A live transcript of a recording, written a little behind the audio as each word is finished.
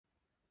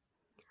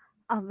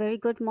A very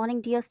good morning,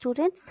 dear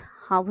students.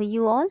 How are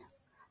you all?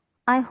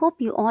 I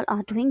hope you all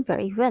are doing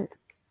very well.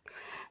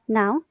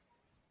 Now,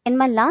 in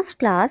my last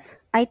class,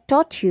 I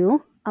taught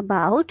you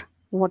about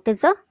what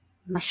is a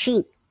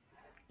machine.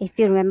 If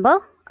you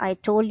remember, I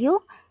told you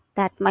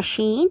that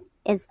machine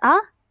is a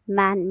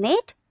man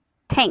made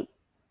thing.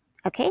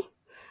 Okay?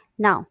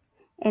 Now,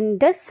 in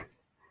this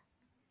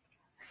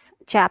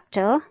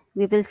chapter,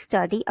 we will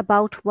study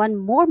about one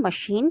more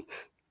machine,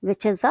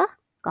 which is a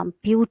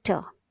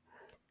computer.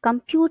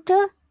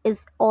 Computer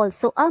is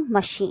also a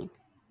machine.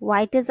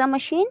 Why it is a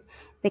machine?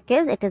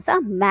 Because it is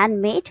a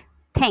man-made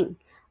thing.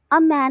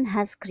 A man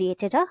has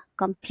created a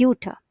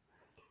computer.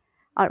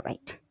 All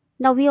right.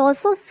 Now we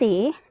also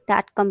say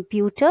that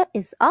computer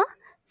is a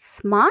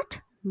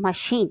smart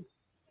machine.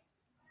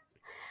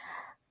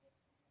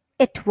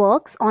 It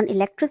works on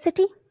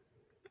electricity.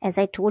 As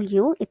I told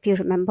you, if you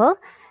remember,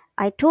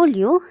 I told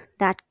you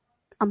that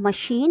a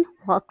machine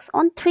works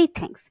on three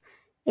things: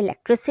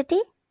 electricity,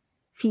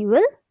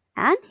 fuel,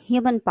 and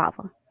human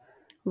power.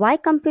 Why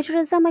computer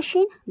is a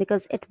machine?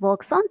 Because it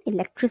works on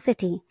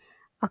electricity.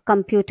 A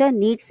computer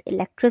needs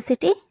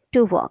electricity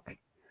to work.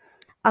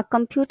 A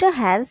computer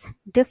has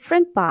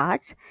different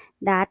parts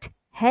that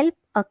help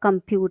a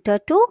computer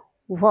to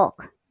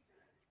work.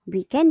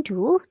 We can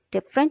do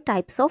different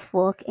types of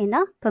work in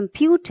a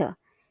computer,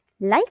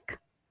 like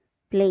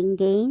playing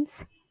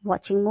games,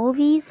 watching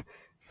movies,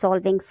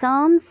 solving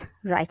sums,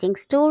 writing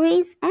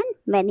stories, and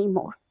many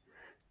more.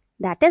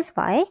 That is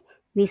why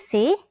we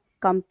say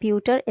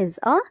computer is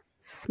a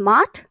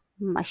smart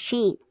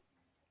machine.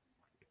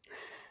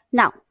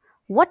 Now,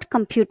 what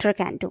computer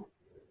can do?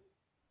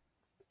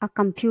 A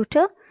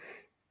computer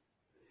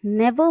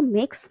never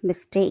makes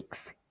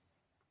mistakes.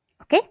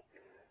 Okay?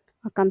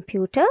 A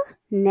computer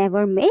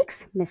never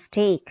makes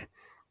mistake.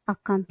 A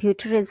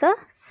computer is a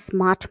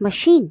smart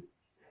machine.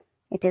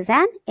 It is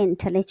an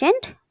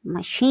intelligent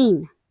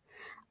machine.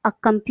 A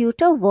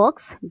computer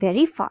works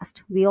very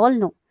fast. We all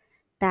know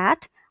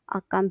that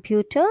a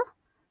computer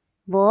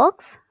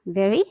works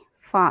very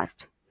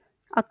fast.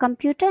 A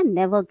computer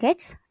never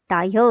gets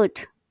tired.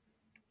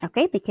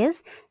 Okay,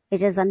 because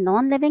it is a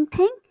non-living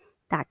thing.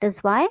 That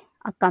is why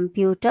a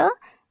computer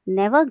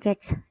never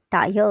gets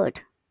tired.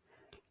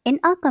 In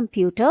a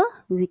computer,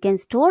 we can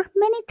store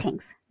many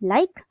things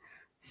like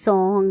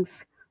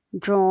songs,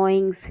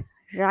 drawings,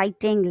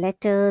 writing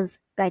letters,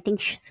 writing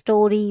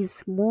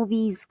stories,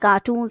 movies,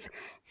 cartoons.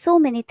 So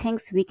many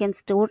things we can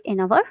store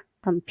in our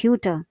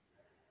computer.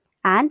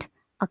 And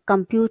a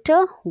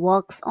computer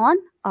works on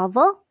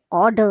our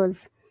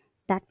orders.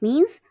 That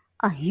means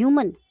a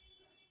human,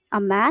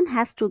 a man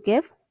has to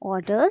give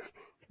orders,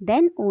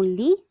 then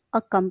only a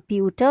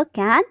computer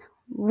can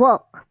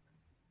work.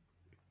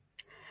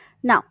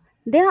 Now,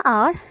 there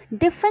are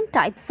different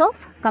types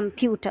of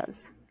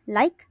computers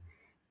like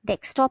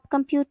desktop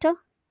computer,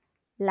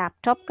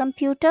 laptop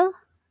computer,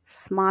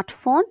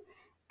 smartphone,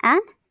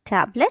 and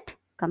tablet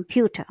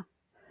computer.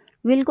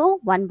 We'll go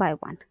one by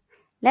one.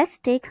 Let's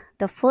take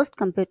the first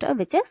computer,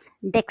 which is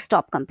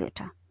desktop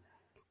computer.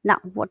 Now,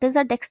 what is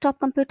a desktop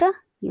computer?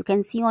 You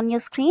can see on your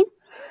screen.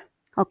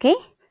 Okay,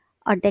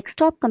 a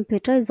desktop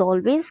computer is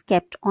always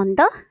kept on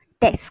the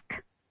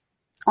desk,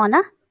 on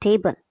a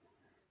table.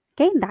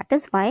 Okay, that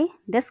is why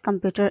this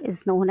computer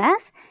is known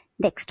as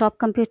desktop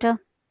computer.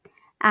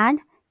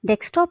 And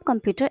desktop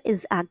computer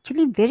is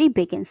actually very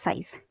big in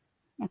size.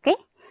 Okay,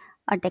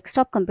 a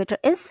desktop computer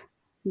is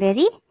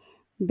very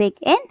big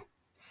in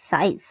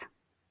size.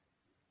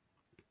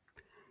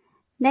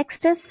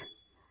 Next is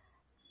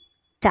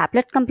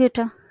tablet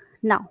computer.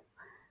 Now,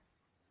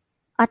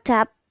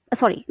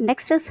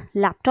 next is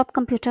laptop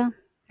computer.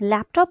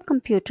 Laptop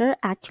computer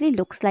actually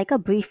looks like a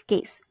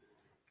briefcase.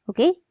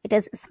 Okay, it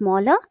is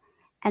smaller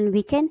and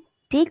we can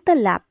take the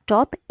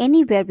laptop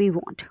anywhere we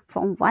want,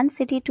 from one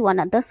city to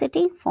another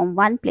city, from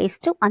one place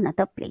to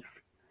another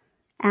place.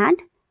 And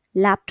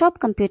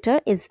laptop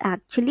computer is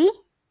actually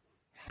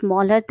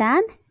smaller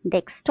than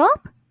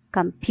desktop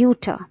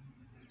computer.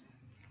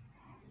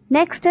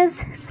 Next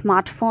is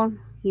smartphone.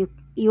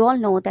 You all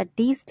know that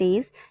these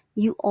days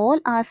you all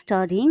are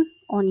studying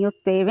on your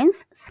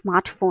parents'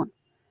 smartphone.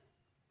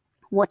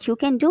 What you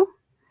can do?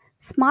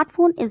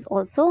 Smartphone is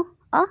also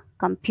a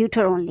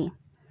computer only.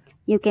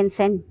 You can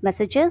send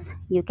messages,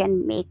 you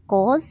can make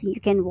calls, you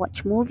can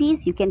watch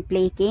movies, you can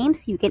play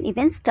games, you can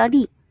even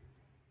study.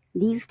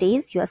 These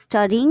days you are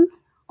studying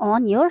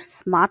on your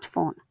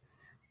smartphone.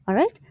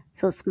 Alright,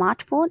 so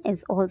smartphone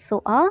is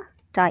also a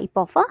type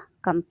of a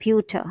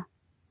computer.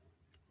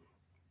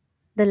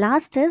 The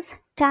last is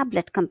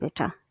tablet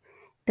computer.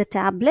 The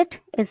tablet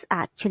is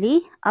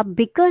actually a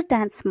bigger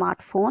than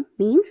smartphone,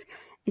 means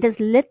it is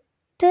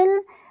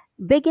little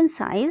big in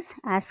size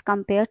as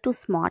compared to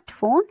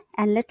smartphone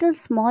and little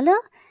smaller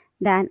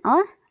than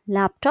a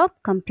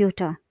laptop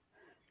computer.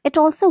 It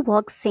also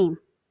works same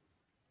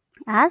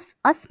as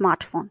a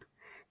smartphone.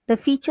 The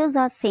features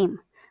are same.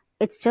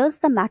 It's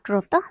just the matter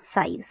of the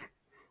size.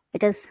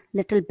 It is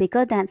little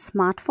bigger than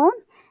smartphone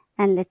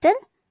and little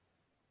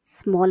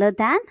smaller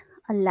than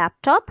a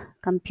laptop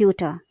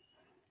computer.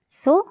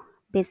 So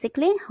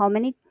basically, how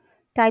many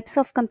types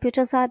of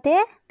computers are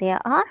there? There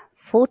are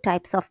 4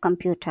 types of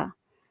computer: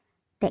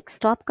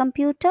 desktop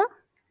computer,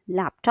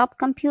 laptop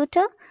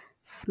computer,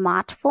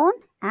 smartphone,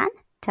 and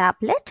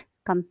tablet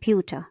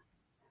computer.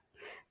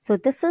 So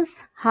this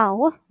is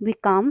how we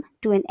come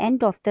to an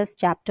end of this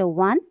chapter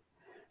 1.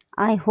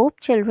 I hope,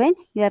 children,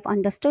 you have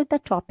understood the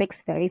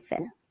topics very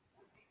well.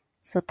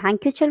 So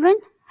thank you, children.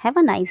 Have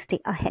a nice day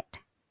ahead.